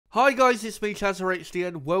Hi guys, it's me CHD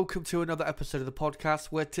and welcome to another episode of the podcast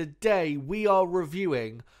where today we are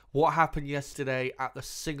reviewing what happened yesterday at the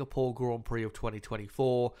Singapore Grand Prix of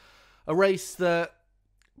 2024. A race that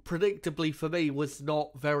predictably for me was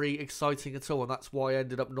not very exciting at all, and that's why I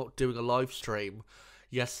ended up not doing a live stream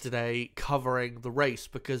yesterday covering the race,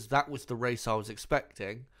 because that was the race I was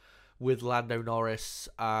expecting with Lando Norris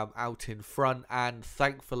out in front, and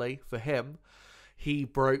thankfully for him, he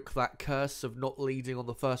broke that curse of not leading on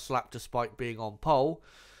the first lap despite being on pole.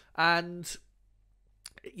 And,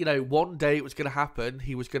 you know, one day it was going to happen.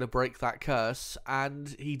 He was going to break that curse.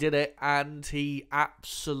 And he did it. And he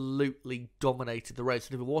absolutely dominated the race.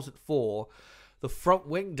 And if it wasn't for the front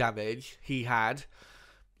wing damage he had,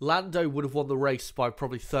 Lando would have won the race by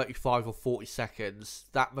probably 35 or 40 seconds.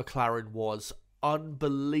 That McLaren was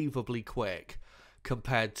unbelievably quick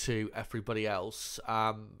compared to everybody else.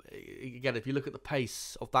 Again, if you look at the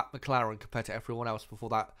pace of that McLaren compared to everyone else before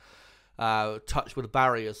that touch with the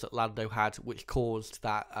barriers that Lando had, which caused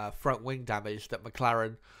that front wing damage, that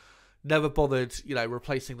McLaren never bothered,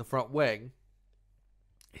 replacing the front wing.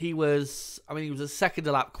 He was a second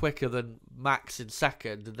a lap quicker than Max in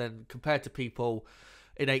second, and then compared to people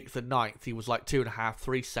in 8th and 9th, he was like 2.5,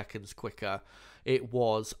 3 seconds quicker. It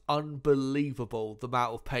was unbelievable the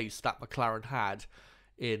amount of pace that McLaren had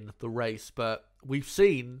in the race. But we've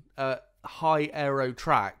seen high aero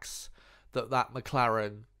tracks that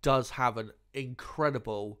McLaren does have an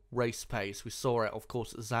incredible race pace. We saw it, of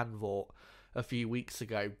course, at Zandvoort a few weeks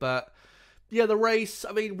ago. But yeah, the race,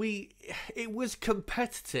 it was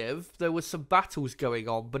competitive. There was some battles going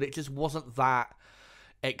on, but it just wasn't that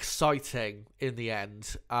exciting in the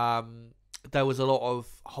end. There was a lot of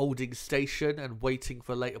holding station and waiting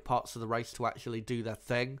for later parts of the race to actually do their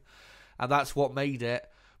thing. And that's what made it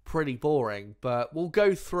pretty boring. But we'll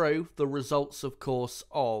go through the results, of course,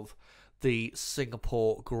 of the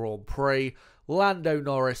Singapore Grand Prix. Lando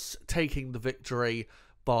Norris taking the victory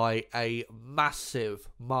by a massive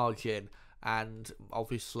margin. And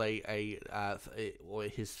obviously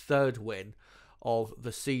his third win of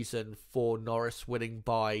the season for Norris, winning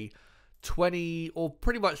by 20 or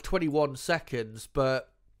pretty much 21 seconds,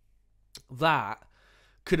 but that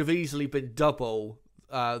could have easily been double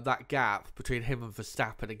that gap between him and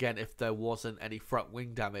Verstappen, again, if there wasn't any front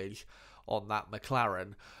wing damage on that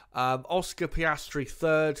McLaren. Oscar Piastri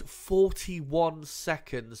third, 41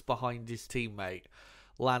 seconds behind his teammate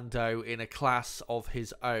Lando in a class of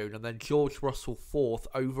his own, and then George Russell fourth,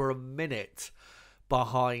 over a minute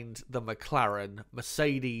behind the McLaren.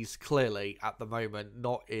 Mercedes clearly at the moment,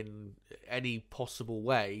 not in any possible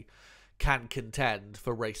way, can contend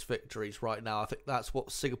for race victories right now. I think that's what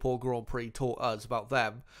Singapore Grand Prix taught us about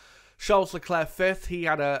them. Charles Leclerc fifth. He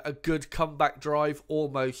had a good comeback drive,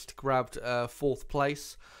 almost grabbed fourth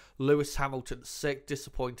place. Lewis Hamilton sixth.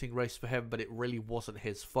 Disappointing race for him, but it really wasn't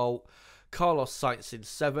his fault. Carlos Sainz in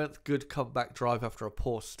seventh. Good comeback drive after a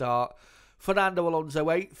poor start. Fernando Alonso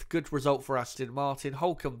 8th, good result for Aston Martin.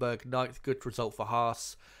 Hülkenberg 9th, good result for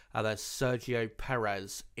Haas. And then Sergio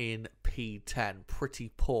Perez in P10.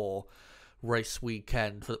 Pretty poor race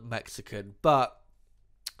weekend for the Mexican. But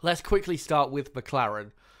let's quickly start with McLaren.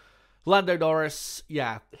 Lando Norris,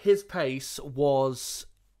 yeah, his pace was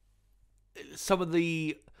some of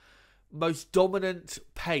the most dominant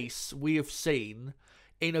pace we have seen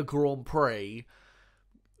in a Grand Prix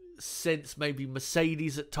since maybe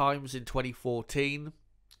Mercedes at times in 2014,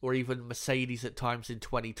 or even Mercedes at times in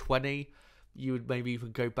 2020. You would maybe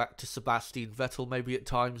even go back to Sebastian Vettel maybe at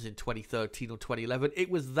times in 2013 or 2011.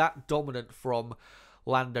 It was that dominant from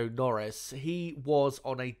Lando Norris. He was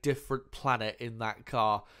on a different planet in that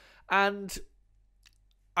car. And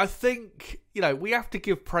I think, we have to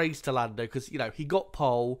give praise to Lando because, he got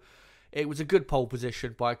pole. It was a good pole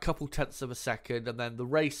position by a couple tenths of a second. And then the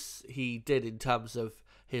race he did in terms of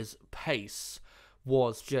his pace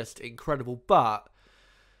was just incredible. But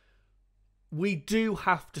we do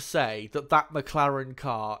have to say that McLaren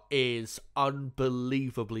car is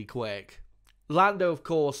unbelievably quick. Lando, of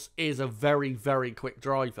course, is a very, very quick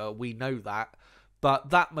driver. We know that.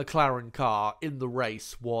 But that McLaren car in the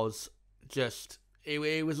race was just,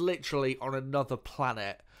 it was literally on another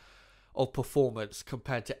planet of performance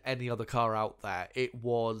compared to any other car out there. It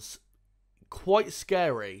was quite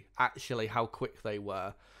scary, actually, how quick they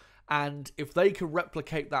were. And if they can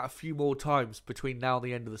replicate that a few more times between now and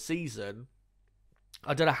the end of the season,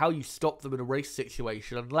 I don't know how you stop them in a race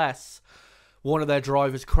situation unless one of their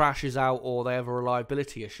drivers crashes out or they have a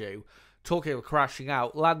reliability issue. Talking of crashing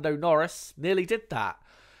out, Lando Norris nearly did that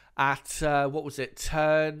at,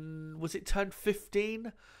 turn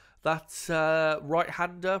 15? That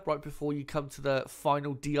right-hander right before you come to the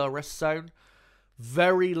final DRS zone.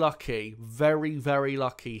 Very lucky, very, very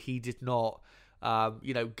lucky he did not,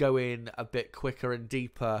 go in a bit quicker and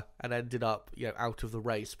deeper and ended up, out of the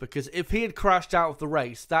race. Because if he had crashed out of the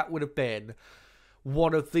race, that would have been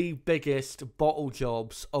one of the biggest bottle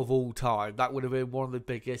jobs of all time. That would have been one of the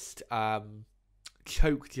biggest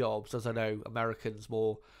choke jobs, as I know Americans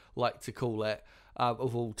more like to call it,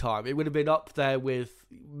 of all time. It would have been up there with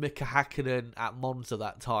Mika Hakkinen at Monza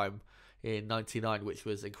that time in 99, which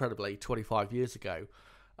was incredibly 25 years ago.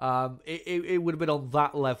 It would have been on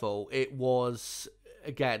that level. It was,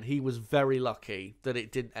 again, he was very lucky that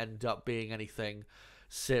it didn't end up being anything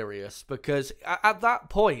serious, because at that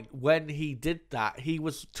point when he did that, he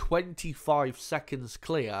was 25 seconds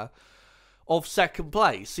clear of second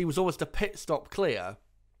place. He was almost a pit stop clear,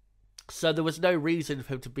 so there was no reason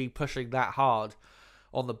for him to be pushing that hard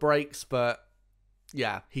on the brakes. But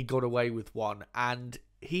yeah, he got away with one, and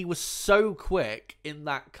he was so quick in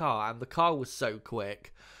that car, and the car was so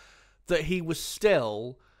quick that he was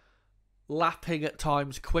still lapping at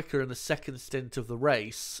times quicker in the second stint of the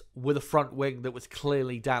race with a front wing that was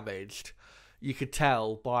clearly damaged. You could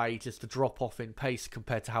tell by just the drop off in pace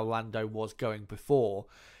compared to how Lando was going before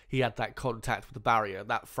he had that contact with the barrier.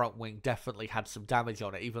 That front wing definitely had some damage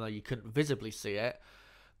on it, even though you couldn't visibly see it.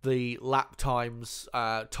 The lap times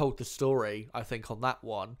told the story, I think, on that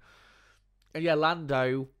one. And yeah,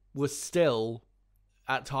 Lando was still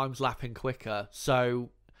at times lapping quicker, so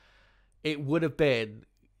it would have been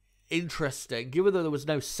interesting, given that there was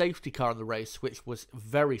no safety car in the race, which was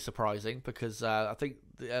very surprising, because I think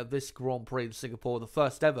this Grand Prix in Singapore, the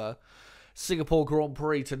first ever Singapore Grand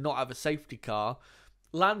Prix to not have a safety car,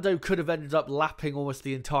 Lando could have ended up lapping almost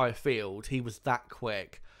the entire field. He was that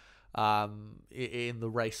quick in the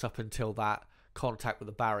race up until that contact with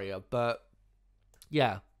the barrier. But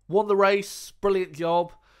yeah, won the race, brilliant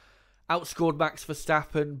job. Outscored Max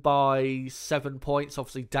Verstappen by 7 points.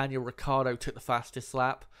 Obviously, Daniel Ricciardo took the fastest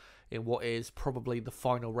lap in what is probably the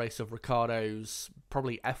final race of Ricciardo's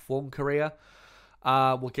probably F1 career.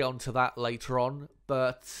 We'll get onto that later on.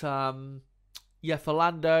 But yeah, for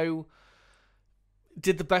Lando,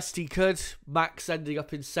 did the best he could. Max ending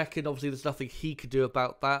up in second. Obviously, there's nothing he could do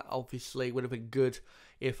about that. Obviously, it would have been good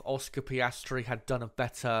if Oscar Piastri had done a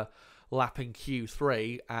better lap in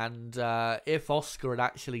Q3, and if Oscar had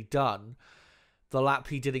actually done the lap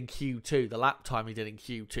he did in Q2, the lap time he did in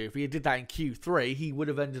Q2, if he did that in Q3, he would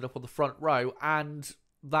have ended up on the front row, and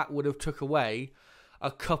that would have took away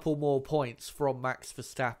a couple more points from Max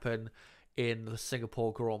Verstappen in the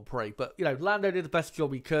Singapore Grand Prix. But, Lando did the best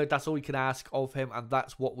job he could. That's all we can ask of him, and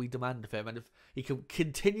that's what we demand of him. And if he can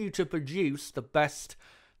continue to produce the best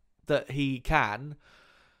that he can,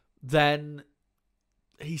 then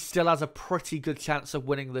he still has a pretty good chance of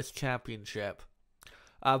winning this championship.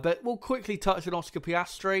 But we'll quickly touch on Oscar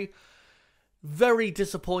Piastri. Very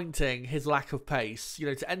disappointing, his lack of pace.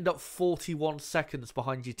 To end up 41 seconds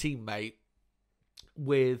behind your teammate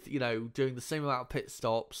with, doing the same amount of pit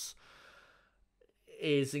stops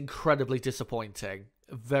is incredibly disappointing.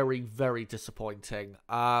 Very, very disappointing.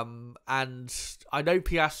 And I know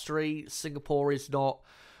Piastri, Singapore is not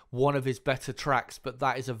one of his better tracks, but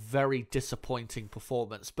that is a very disappointing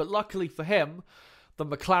performance. But luckily for him, the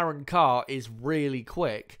McLaren car is really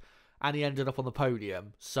quick, and he ended up on the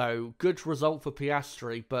podium. So, good result for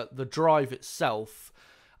Piastri, but the drive itself,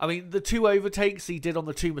 the two overtakes he did on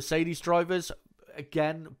the two Mercedes drivers,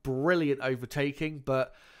 again, brilliant overtaking,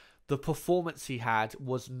 but the performance he had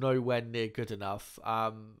was nowhere near good enough.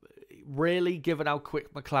 Really, given how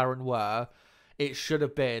quick McLaren were, it should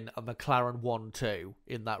have been a McLaren 1-2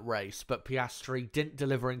 in that race, but Piastri didn't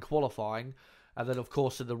deliver in qualifying, and then, of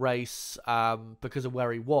course, in the race, because of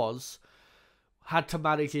where he was, had to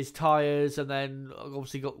manage his tyres, and then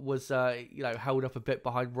obviously was held up a bit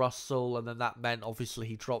behind Russell, and then that meant obviously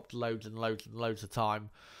he dropped loads and loads and loads of time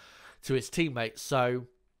to his teammates. So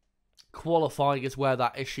qualifying is where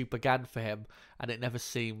that issue began for him, and it never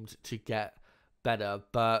seemed to get better.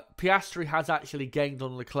 But Piastri has actually gained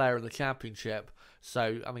on Leclerc in the championship,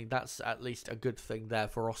 so that's at least a good thing there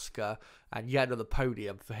for Oscar, and yet another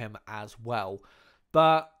podium for him as well.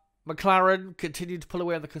 But McLaren continued to pull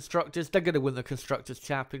away on the Constructors. They're going to win the Constructors'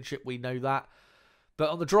 Championship, we know that. But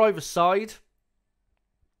on the driver's side,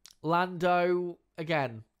 Lando,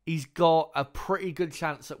 again, he's got a pretty good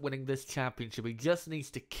chance at winning this championship. He just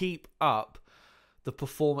needs to keep up the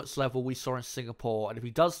performance level we saw in Singapore. And if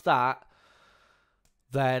he does that,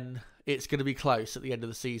 then it's going to be close at the end of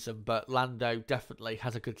the season. But Lando definitely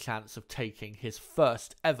has a good chance of taking his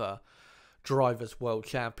first ever Drivers' World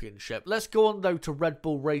Championship. Let's go on, though, to Red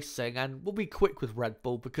Bull Racing, and we'll be quick with Red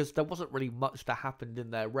Bull because there wasn't really much that happened in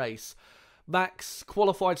their race. Max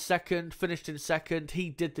qualified second, finished in second. He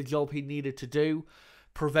did the job he needed to do.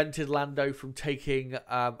 Prevented Lando from taking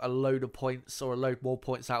a load of points or a load more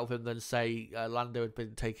points out of him than, say, Lando had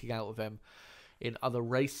been taking out of him in other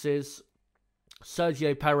races.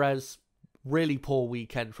 Sergio Perez, really poor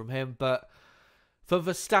weekend from him. But for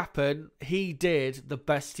Verstappen, he did the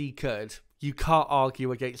best he could. You can't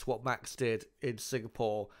argue against what Max did in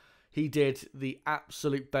Singapore. He did the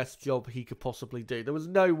absolute best job he could possibly do. There was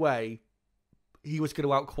no way he was going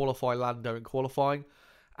to out-qualify Lando in qualifying.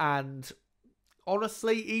 And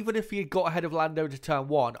honestly, even if he had got ahead of Lando into turn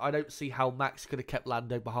 1, I don't see how Max could have kept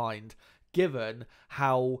Lando behind, given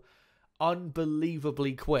how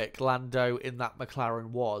unbelievably quick Lando in that McLaren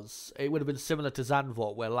was. It would have been similar to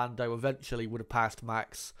Zandvoort, where Lando eventually would have passed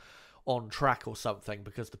Max on track or something,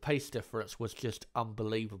 because the pace difference was just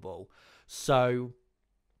unbelievable. So,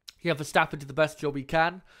 yeah, Verstappen did the best job he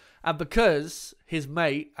can. And because his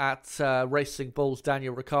mate at Racing Bulls,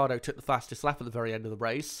 Daniel Ricciardo, took the fastest lap at the very end of the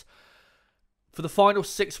race, for the final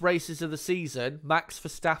 6 races of the season, Max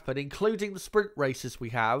Verstappen, including the sprint races we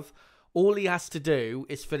have, all he has to do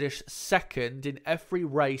is finish second in every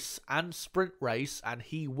race and sprint race, and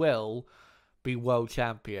he will be world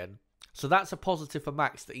champion. So that's a positive for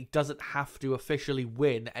Max, that he doesn't have to officially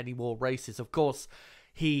win any more races. Of course,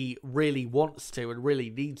 he really wants to and really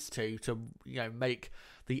needs to make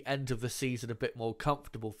the end of the season a bit more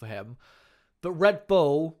comfortable for him. But Red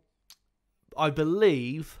Bull, I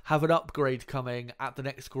believe, have an upgrade coming at the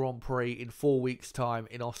next Grand Prix in 4 weeks' time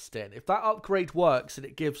in Austin. If that upgrade works and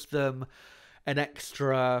it gives them an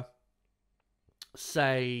extra,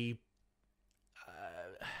 say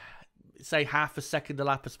half a second a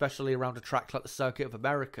lap, especially around a track like the Circuit of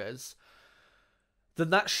Americas,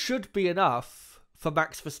 then that should be enough for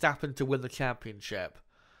Max Verstappen to win the championship.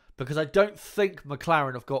 Because I don't think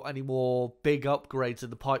McLaren have got any more big upgrades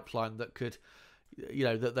in the pipeline that could,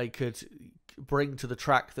 that they could bring to the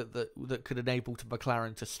track that could enable to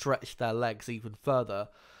McLaren to stretch their legs even further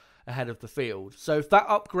ahead of the field. So if that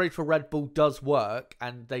upgrade for Red Bull does work,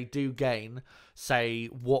 and they do gain, say,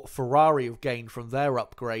 what Ferrari have gained from their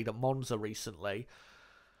upgrade at Monza recently,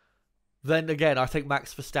 then again, I think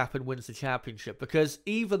Max Verstappen wins the championship. Because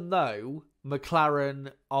even though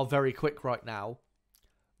McLaren are very quick right now,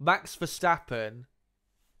 Max Verstappen,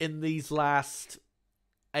 in these last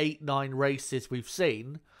 8-9 races we've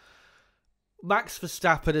seen, Max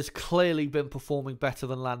Verstappen has clearly been performing better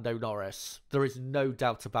than Lando Norris. There is no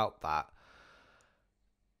doubt about that.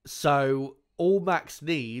 So all Max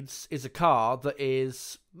needs is a car that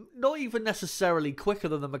is not even necessarily quicker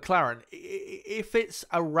than the McLaren. If it's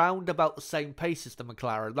around about the same pace as the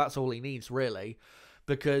McLaren, that's all he needs, really.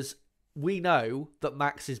 Because we know that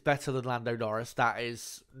Max is better than Lando Norris. That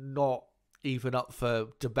is not even up for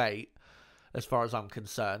debate, as far as I'm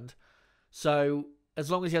concerned. So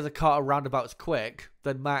as long as he has a car around about as quick,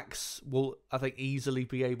 then Max will, I think, easily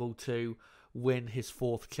be able to win his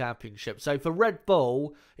 4th championship. So for Red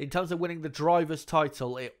Bull, in terms of winning the driver's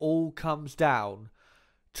title, it all comes down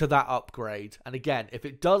to that upgrade. And again, if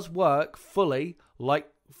it does work fully, like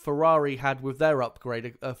Ferrari had with their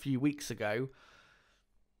upgrade a few weeks ago,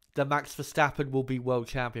 then Max Verstappen will be world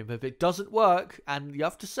champion. But if it doesn't work, and you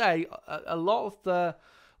have to say, a lot of the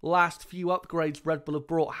last few upgrades Red Bull have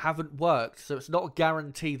brought haven't worked, so it's not a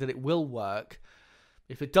guarantee that it will work.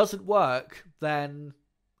 If it doesn't work, then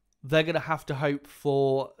they're going to have to hope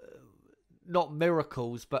for, not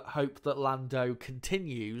miracles, but hope that Lando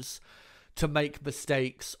continues to make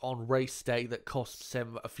mistakes on race day that costs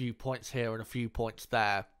him a few points here and a few points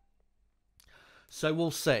there. So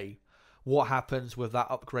we'll see what happens with that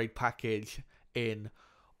upgrade package in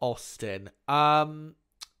Austin.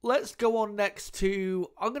 Let's go on next to...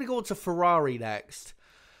 I'm going to go on to Ferrari next,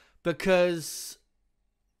 because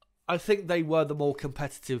I think they were the more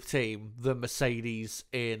competitive team than Mercedes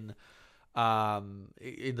in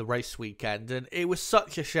the race weekend. And it was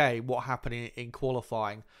such a shame what happened in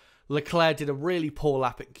qualifying. Leclerc did a really poor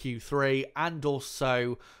lap at Q3 and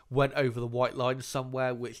also went over the white line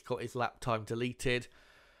somewhere, which got his lap time deleted.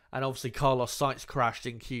 And obviously Carlos Sainz crashed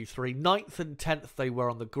in Q3. 9th and 10th they were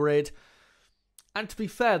on the grid. And to be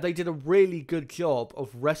fair, they did a really good job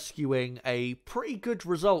of rescuing a pretty good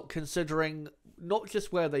result, considering not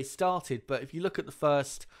just where they started, but if you look at the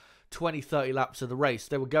first 20-30 laps of the race,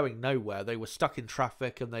 they were going nowhere. They were stuck in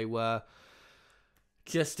traffic and they were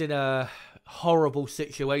just in a horrible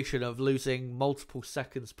situation of losing multiple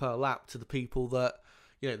seconds per lap to the people that,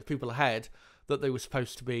 the people ahead that they were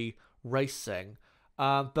supposed to be racing.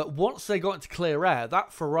 But once they got into clear air,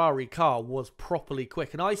 that Ferrari car was properly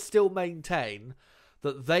quick. And I still maintain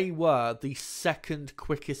that they were the second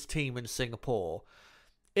quickest team in Singapore.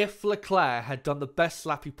 if Leclerc had done the best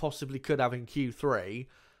lap he possibly could have in Q3,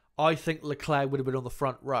 I think Leclerc would have been on the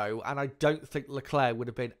front row, and I don't think Leclerc would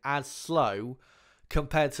have been as slow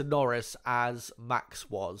compared to Norris as Max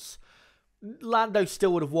was. Lando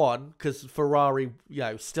still would have won because Ferrari,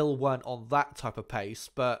 still weren't on that type of pace,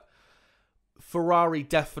 but Ferrari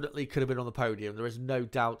definitely could have been on the podium. There is no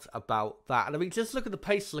doubt about that. And I mean, just look at the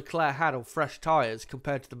pace Leclerc had on fresh tyres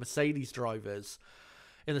compared to the Mercedes drivers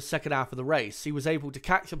in the second half of the race. He was able to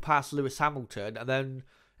catch and pass Lewis Hamilton and then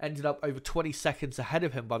ended up over 20 seconds ahead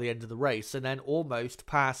of him by the end of the race and then almost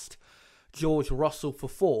passed George Russell for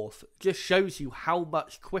fourth. Just shows you how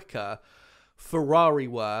much quicker Ferrari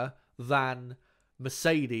were than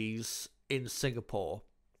Mercedes in Singapore.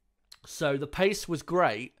 So the pace was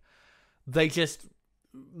great. They just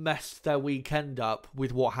messed their weekend up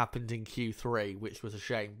with what happened in Q3, which was a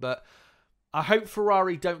shame. But I hope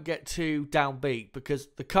Ferrari don't get too downbeat because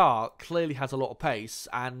the car clearly has a lot of pace,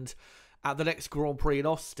 and at the next Grand Prix in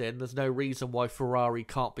Austin, there's no reason why Ferrari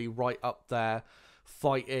can't be right up there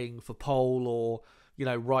fighting for pole or,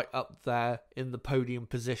 right up there in the podium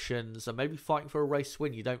positions and maybe fighting for a race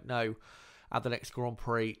win. You don't know at the next Grand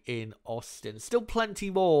Prix in Austin. Still plenty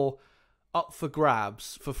more up for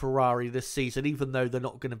grabs for Ferrari this season, even though they're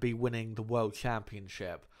not going to be winning the World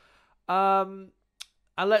Championship. And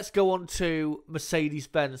let's go on to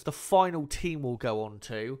Mercedes-Benz, the final team we'll go on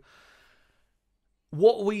to.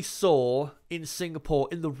 What we saw in Singapore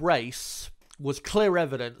in the race was clear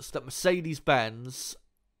evidence that Mercedes-Benz,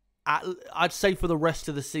 I'd say for the rest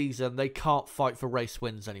of the season, they can't fight for race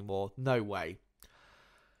wins anymore. No way.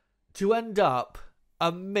 To end up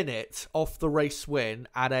a minute off the race win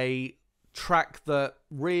at a track that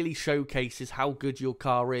really showcases how good your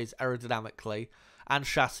car is aerodynamically and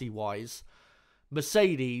chassis-wise,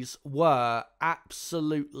 Mercedes were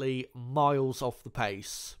absolutely miles off the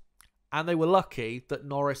pace. And they were lucky that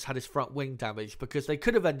Norris had his front wing damaged because they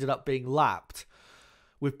could have ended up being lapped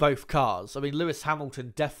with both cars. I mean, Lewis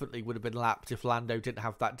Hamilton definitely would have been lapped if Lando didn't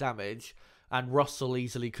have that damage, and Russell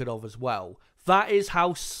easily could have as well. That is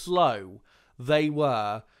how slow they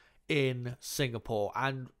were in Singapore.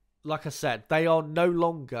 And like I said, they are no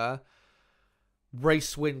longer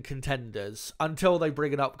race win contenders until they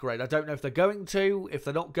bring an upgrade. I don't know if they're going to. If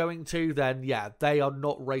they're not going to, then yeah, they are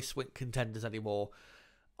not race win contenders anymore.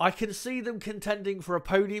 I can see them contending for a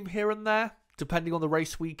podium here and there, depending on the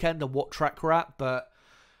race weekend and what track we're at, but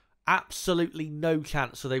absolutely no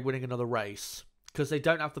chance of they winning another race because they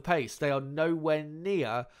don't have the pace. They are nowhere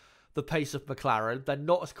near the pace of McLaren. They're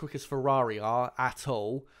not as quick as Ferrari are at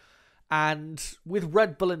all. And with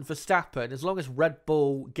Red Bull and Verstappen, as long as Red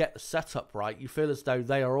Bull get the setup right, you feel as though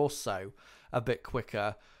they are also a bit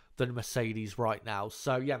quicker than Mercedes right now.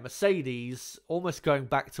 So yeah, Mercedes almost going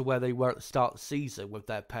back to where they were at the start of the season with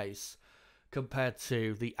their pace compared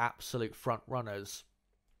to the absolute front runners.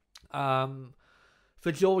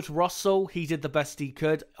 For George Russell, he did the best he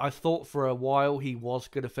could. I thought for a while he was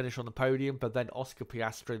going to finish on the podium, but then Oscar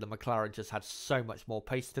Piastri, the McLaren, just had so much more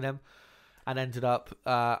pace than him and ended up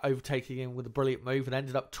overtaking him with a brilliant move and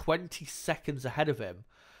ended up 20 seconds ahead of him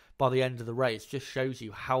by the end of the race. Just shows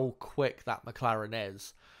you how quick that McLaren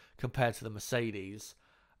is compared to the Mercedes,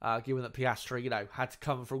 given that Piastri, had to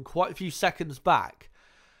come from quite a few seconds back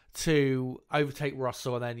to overtake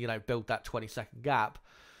Russell and then, build that 20-second gap.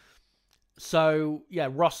 So, yeah,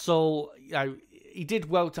 Russell, he did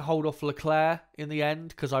well to hold off Leclerc in the end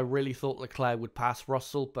because I really thought Leclerc would pass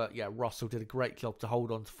Russell. But, yeah, Russell did a great job to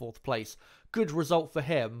hold on to fourth place. Good result for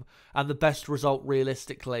him and the best result,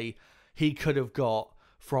 realistically, he could have got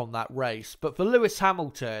from that race. But for Lewis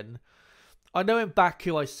Hamilton, I know in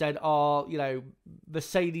Baku I said,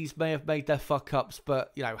 Mercedes may have made their fuck-ups,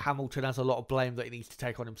 but, Hamilton has a lot of blame that he needs to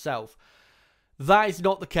take on himself. That is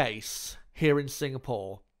not the case here in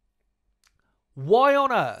Singapore. Why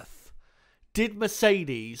on earth did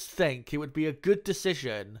Mercedes think it would be a good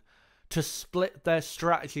decision to split their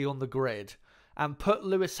strategy on the grid and put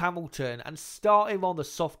Lewis Hamilton and start him on the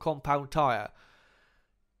soft compound tyre?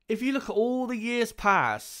 If you look at all the years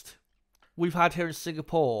past we've had here in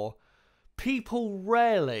Singapore, people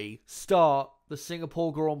rarely start the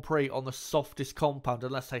Singapore Grand Prix on the softest compound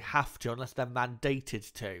unless they have to, unless they're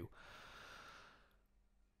mandated to.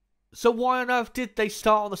 So why on earth did they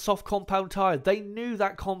start on the soft compound tyre? They knew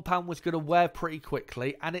that compound was going to wear pretty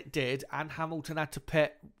quickly, and it did, and Hamilton had to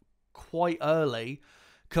pit quite early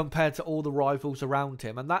compared to all the rivals around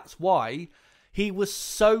him. And that's why he was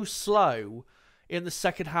so slow in the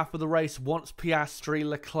second half of the race once Piastri,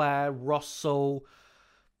 Leclerc, Russell,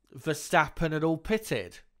 Verstappen had all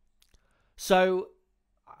pitted. So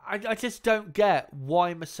I just don't get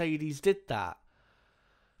why Mercedes did that.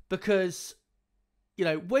 Because,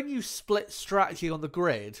 when you split strategy on the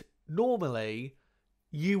grid, normally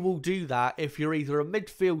you will do that if you're either a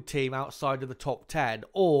midfield team outside of the top 10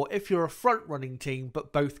 or if you're a front-running team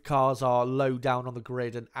but both cars are low down on the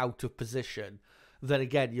grid and out of position. Then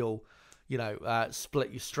again, you'll,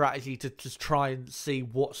 split your strategy to just try and see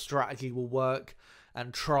what strategy will work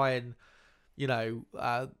and try and,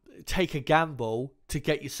 take a gamble to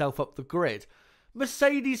get yourself up the grid.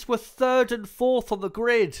 Mercedes were 3rd and 4th on the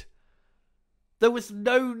grid. There was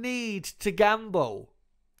no need to gamble.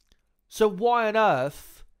 So why on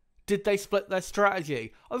earth did they split their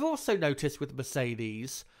strategy? I've also noticed with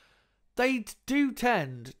Mercedes, they do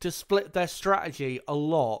tend to split their strategy a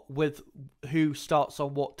lot with who starts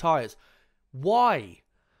on what tyres. Why?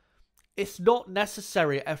 It's not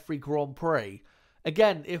necessary at every Grand Prix.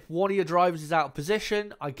 Again, if one of your drivers is out of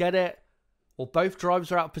position, I get it. Or both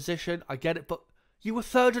drivers are out of position, I get it. But you were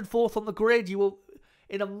 3rd and 4th on the grid. You were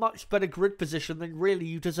in a much better grid position than really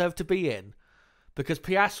you deserve to be in. Because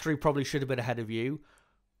Piastri probably should have been ahead of you.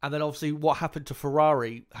 And then obviously what happened to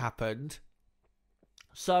Ferrari happened.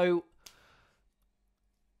 So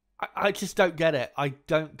I just don't get it. I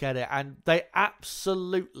don't get it. And they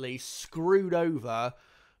absolutely screwed over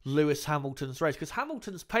Lewis Hamilton's race. Because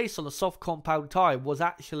Hamilton's pace on a soft compound tyre was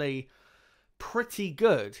actually pretty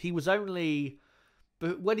good. He was only...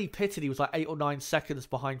 But when he pitted, he was like 8 or 9 seconds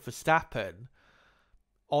behind Verstappen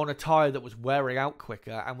on a tyre that was wearing out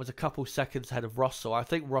quicker and was a couple seconds ahead of Russell. I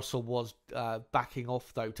think Russell was backing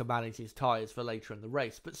off, though, to manage his tyres for later in the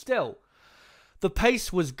race. But still, the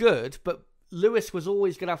pace was good, but Lewis was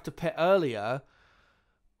always going to have to pit earlier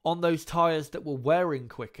on those tyres that were wearing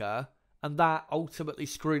quicker, and that ultimately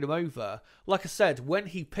screwed him over. Like I said, when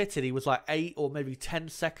he pitted, he was like 8 or maybe 10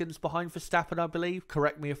 seconds behind Verstappen, I believe.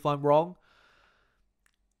 Correct me if I'm wrong.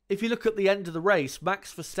 If you look at the end of the race,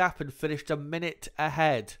 Max Verstappen finished a minute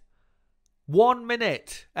ahead. 1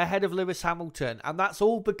 minute ahead of Lewis Hamilton. And that's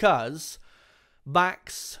all because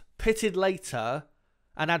Max pitted later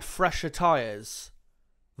and had fresher tyres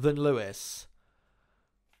than Lewis.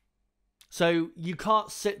 So you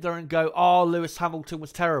can't sit there and go, oh, Lewis Hamilton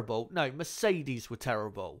was terrible. No, Mercedes were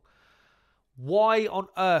terrible. Why on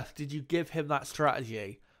earth did you give him that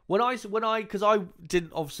strategy? Because I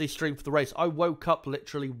didn't obviously stream for the race, I woke up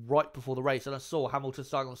literally right before the race and I saw Hamilton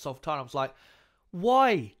starting on soft tyre. I was like,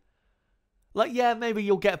 why? Like, yeah, maybe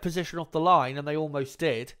you'll get a position off the line, and they almost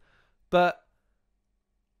did. But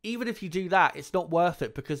even if you do that, it's not worth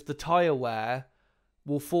it because the tyre wear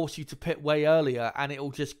will force you to pit way earlier and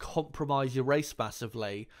it'll just compromise your race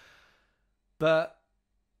massively. But,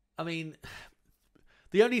 I mean,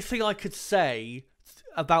 the only thing I could say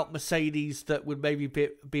about Mercedes that would maybe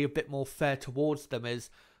be a bit more fair towards them is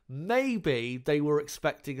maybe they were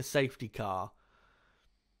expecting a safety car.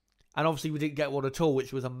 And obviously we didn't get one at all,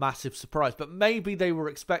 which was a massive surprise. But maybe they were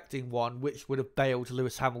expecting one which would have bailed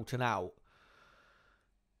Lewis Hamilton out.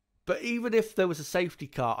 But even if there was a safety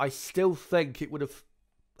car, I still think it would have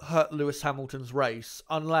hurt Lewis Hamilton's race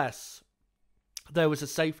unless there was a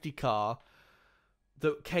safety car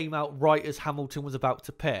that came out right as Hamilton was about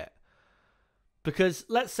to pit. Because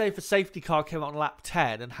let's say if a safety car came out on lap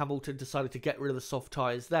 10 and Hamilton decided to get rid of the soft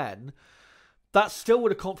tyres then, that still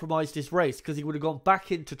would have compromised his race because he would have gone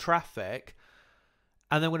back into traffic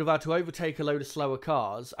and then would have had to overtake a load of slower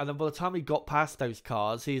cars. And then by the time he got past those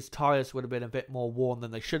cars, his tyres would have been a bit more worn than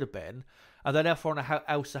they should have been. And then everyone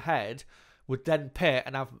else ahead would then pit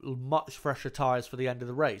and have much fresher tyres for the end of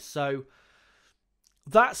the race. So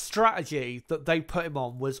that strategy that they put him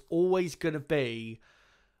on was always going to be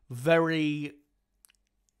very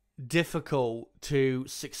difficult to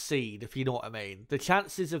succeed, if you know what I mean. The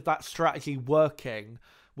chances of that strategy working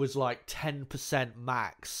was like 10%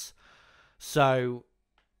 max. So,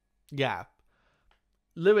 yeah.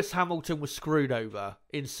 Lewis Hamilton was screwed over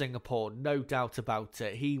in Singapore, no doubt about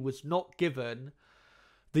it. He was not given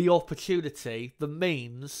the opportunity, the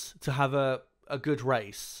means to have a good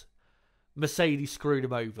race. Mercedes screwed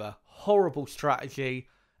him over. Horrible strategy.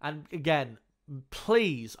 And again,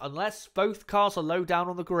 please, unless both cars are low down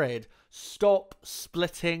on the grid, stop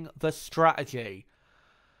splitting the strategy.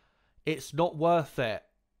 It's not worth it.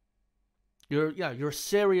 You're a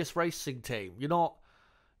serious racing team. You're not,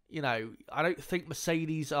 I don't think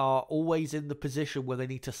Mercedes are always in the position where they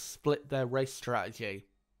need to split their race strategy.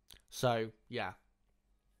 So, yeah.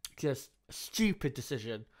 Just a stupid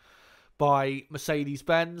decision by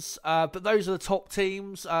Mercedes-Benz. But those are the top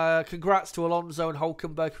teams. Congrats to Alonso and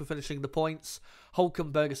Hulkenberg for finishing the points.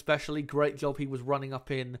 Hulkenberg especially, great job. He was running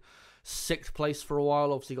up in 6th place for a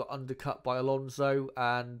while. Obviously got undercut by Alonso.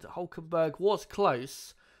 And Hulkenberg was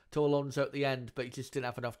close to Alonso at the end, but he just didn't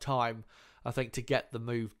have enough time, I think, to get the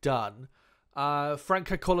move done.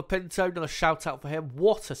 Franco Colapinto, another shout out for him.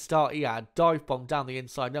 What a start he had. Dive bomb down the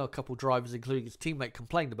inside. I know a couple drivers, including his teammate,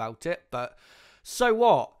 complained about it, but so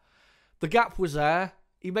what? The gap was there.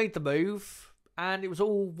 He made the move, and it was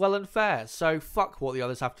all well and fair. So fuck what the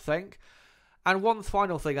others have to think. And one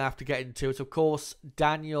final thing I have to get into is, of course,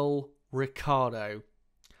 Daniel Ricciardo.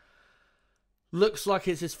 Looks like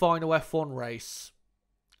it's his final F1 race.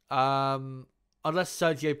 Unless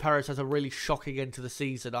Sergio Perez has a really shocking end to the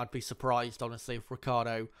season, I'd be surprised, honestly, if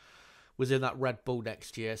Ricciardo was in that Red Bull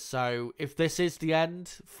next year. So if this is the end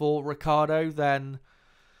for Ricciardo, then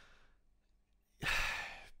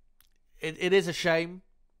it is a shame,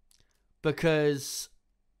 because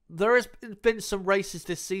there has been some races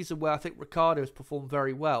this season where I think Ricciardo has performed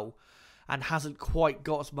very well and hasn't quite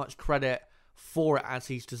got as much credit for it as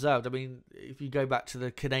he's deserved. I mean, if you go back to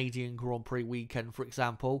the Canadian Grand Prix weekend, for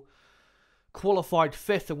example, qualified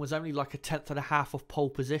 5th and was only like a 10th and a half of pole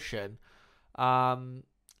position.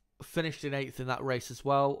 Finished in 8th in that race as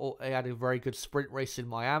well. He had a very good sprint race in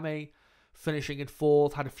Miami, finishing in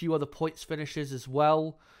 4th, had a few other points finishes as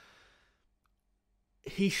well.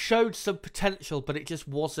 He showed some potential, but it just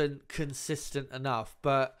wasn't consistent enough.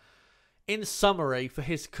 But in summary, for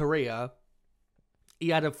his career,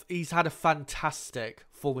 he's had a fantastic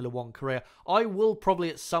Formula 1 career. I will probably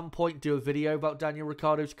at some point do a video about Daniel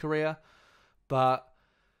Ricciardo's career, but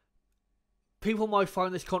people might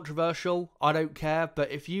find this controversial. I don't care. But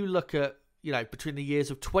if you look at, between the years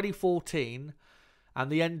of 2014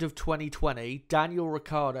 and the end of 2020, Daniel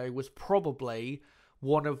Ricciardo was probably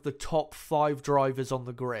one of the top 5 drivers on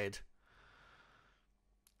the grid.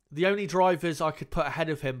 The only drivers I could put ahead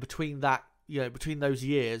of him between those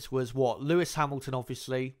years was Lewis Hamilton,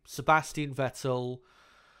 obviously, Sebastian Vettel,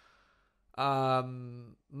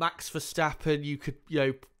 Max Verstappen. You could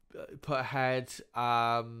put ahead,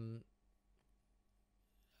 and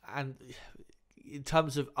in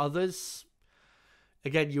terms of others,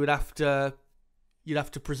 again, you'd have to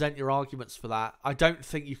present your arguments for that. I don't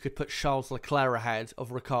think you could put Charles Leclerc ahead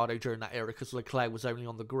of Ricciardo during that era, because Leclerc was only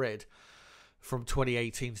on the grid from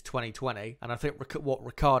 2018 to 2020. And I think what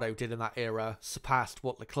Ricciardo did in that era surpassed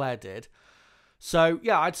what Leclerc did. So,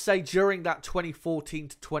 yeah, I'd say during that 2014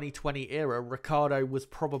 to 2020 era, Ricciardo was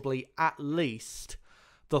probably at least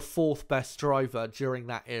the 4th best driver during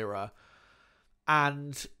that era.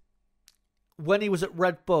 And when he was at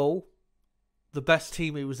Red Bull, the best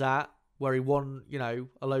team he was at, where he won,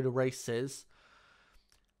 a load of races,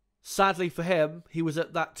 sadly for him, he was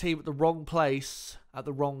at that team at the wrong place at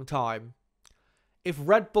the wrong time. If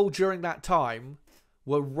Red Bull during that time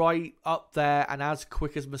were right up there and as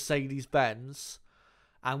quick as Mercedes-Benz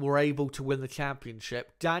and were able to win the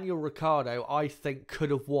championship, Daniel Ricciardo, I think,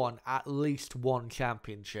 could have won at least one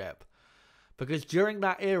championship. Because during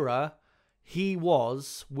that era, he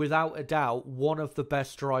was, without a doubt, one of the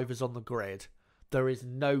best drivers on the grid. There is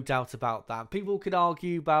no doubt about that. People can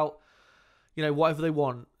argue about, whatever they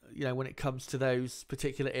want, when it comes to those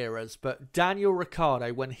particular eras. But Daniel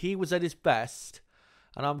Ricciardo, when he was at his best,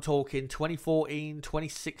 and I'm talking 2014,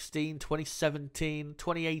 2016, 2017,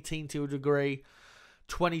 2018 to a degree,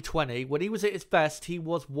 2020, when he was at his best, he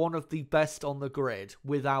was one of the best on the grid,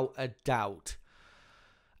 without a doubt.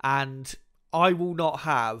 And I will not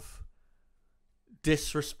have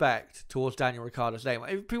disrespect towards Daniel Ricciardo's name.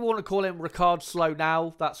 If people want to call him Ricard Slow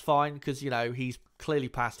now, that's fine, because, he's clearly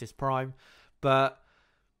past his prime. But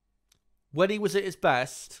when he was at his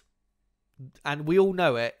best, and we all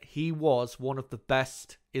know it, he was one of the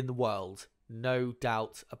best in the world. No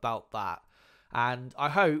doubt about that. And I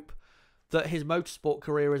hope that his motorsport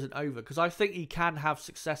career isn't over, because I think he can have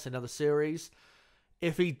success in other series.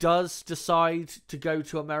 If he does decide to go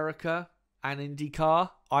to America and IndyCar,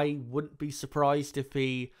 I wouldn't be surprised if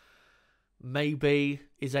he maybe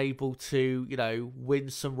is able to, win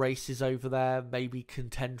some races over there, maybe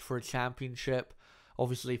contend for a championship.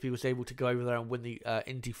 Obviously, if he was able to go over there and win the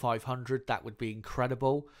Indy 500, that would be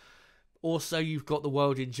incredible. Also, you've got the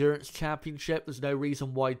World Endurance Championship. There's no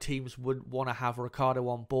reason why teams wouldn't want to have Ricciardo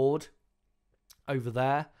on board over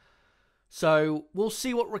there. So, we'll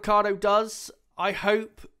see what Ricciardo does. I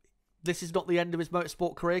hope this is not the end of his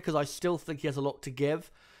motorsport career, because I still think he has a lot to give.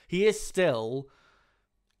 He is still,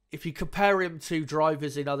 if you compare him to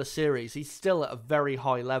drivers in other series, he's still at a very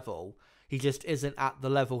high level. He just isn't at the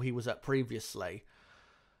level he was at previously.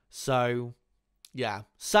 So, yeah,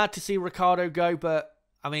 sad to see Ricciardo go, but,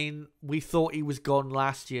 I mean, we thought he was gone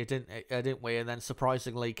last year, didn't we? And then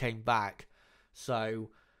surprisingly came back. So,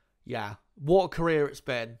 yeah, what a career it's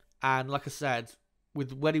been. And like I said,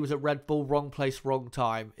 when he was at Red Bull, wrong place, wrong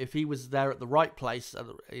time. If he was there at the right place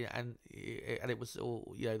and it was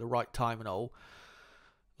all, the right time and all,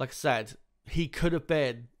 like I said, he could have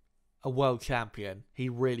been a world champion. He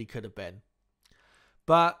really could have been.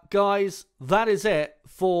 But guys, that is it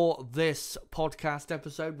for this podcast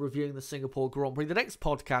episode reviewing the Singapore Grand Prix. The next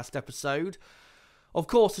podcast episode, of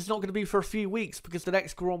course, is not going to be for a few weeks because the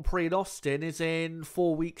next Grand Prix in Austin is in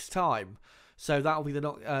 4 weeks' time. So that will be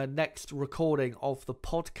the next recording of the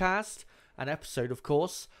podcast, an episode, of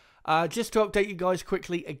course. Just to update you guys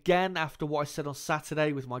quickly again after what I said on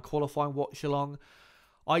Saturday with my qualifying watch along,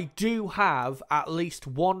 I do have at least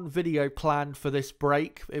one video planned for this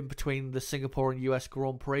break in between the Singapore and US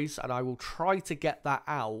Grand Prix, and I will try to get that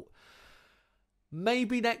out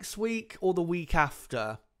maybe next week or the week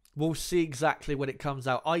after. We'll see exactly when it comes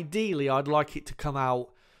out. Ideally, I'd like it to come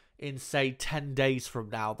out in, say, 10 days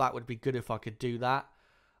from now. That would be good if I could do that.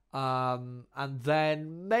 And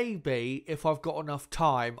then maybe, if I've got enough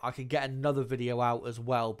time, I can get another video out as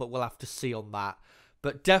well, but we'll have to see on that.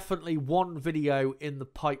 But definitely one video in the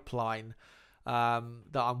pipeline that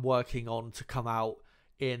I'm working on to come out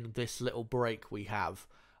in this little break we have.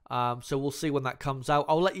 So we'll see when that comes out.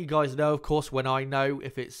 I'll let you guys know, of course, when I know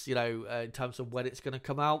if it's, in terms of when it's going to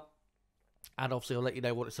come out. And obviously I'll let you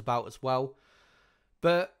know what it's about as well.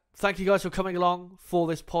 But thank you guys for coming along for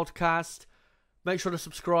this podcast. Make sure to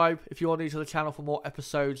subscribe if you are new to the channel for more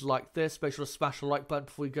episodes like this. Make sure to smash the like button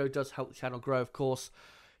before you go. It does help the channel grow, of course,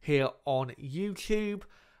 here on YouTube.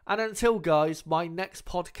 And until, guys, my next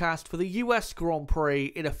podcast for the US Grand Prix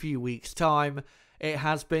in a few weeks' time, it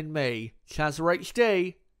has been me, Chazza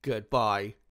HD. Goodbye.